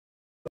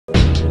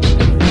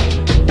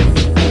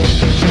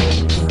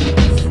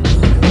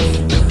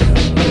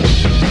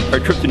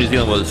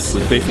Zealand was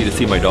basically to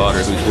see my daughter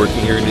who's working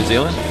here in New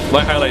Zealand.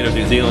 My highlight of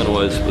New Zealand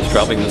was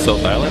traveling the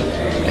South Island,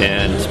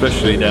 and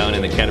especially down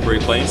in the Canterbury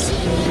Plains,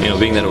 you know,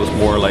 being that it was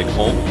more like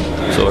home.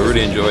 So I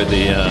really enjoyed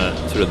the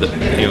sort of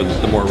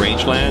the more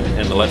rangeland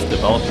and the less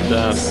developed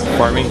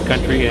farming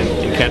country in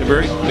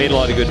Canterbury. Made a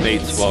lot of good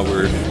mates while we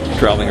were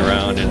traveling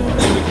around, and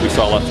we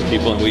saw lots of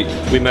people, and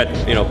we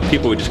met, you know,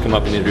 people would just come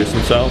up and introduce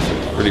themselves.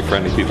 Really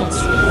friendly people.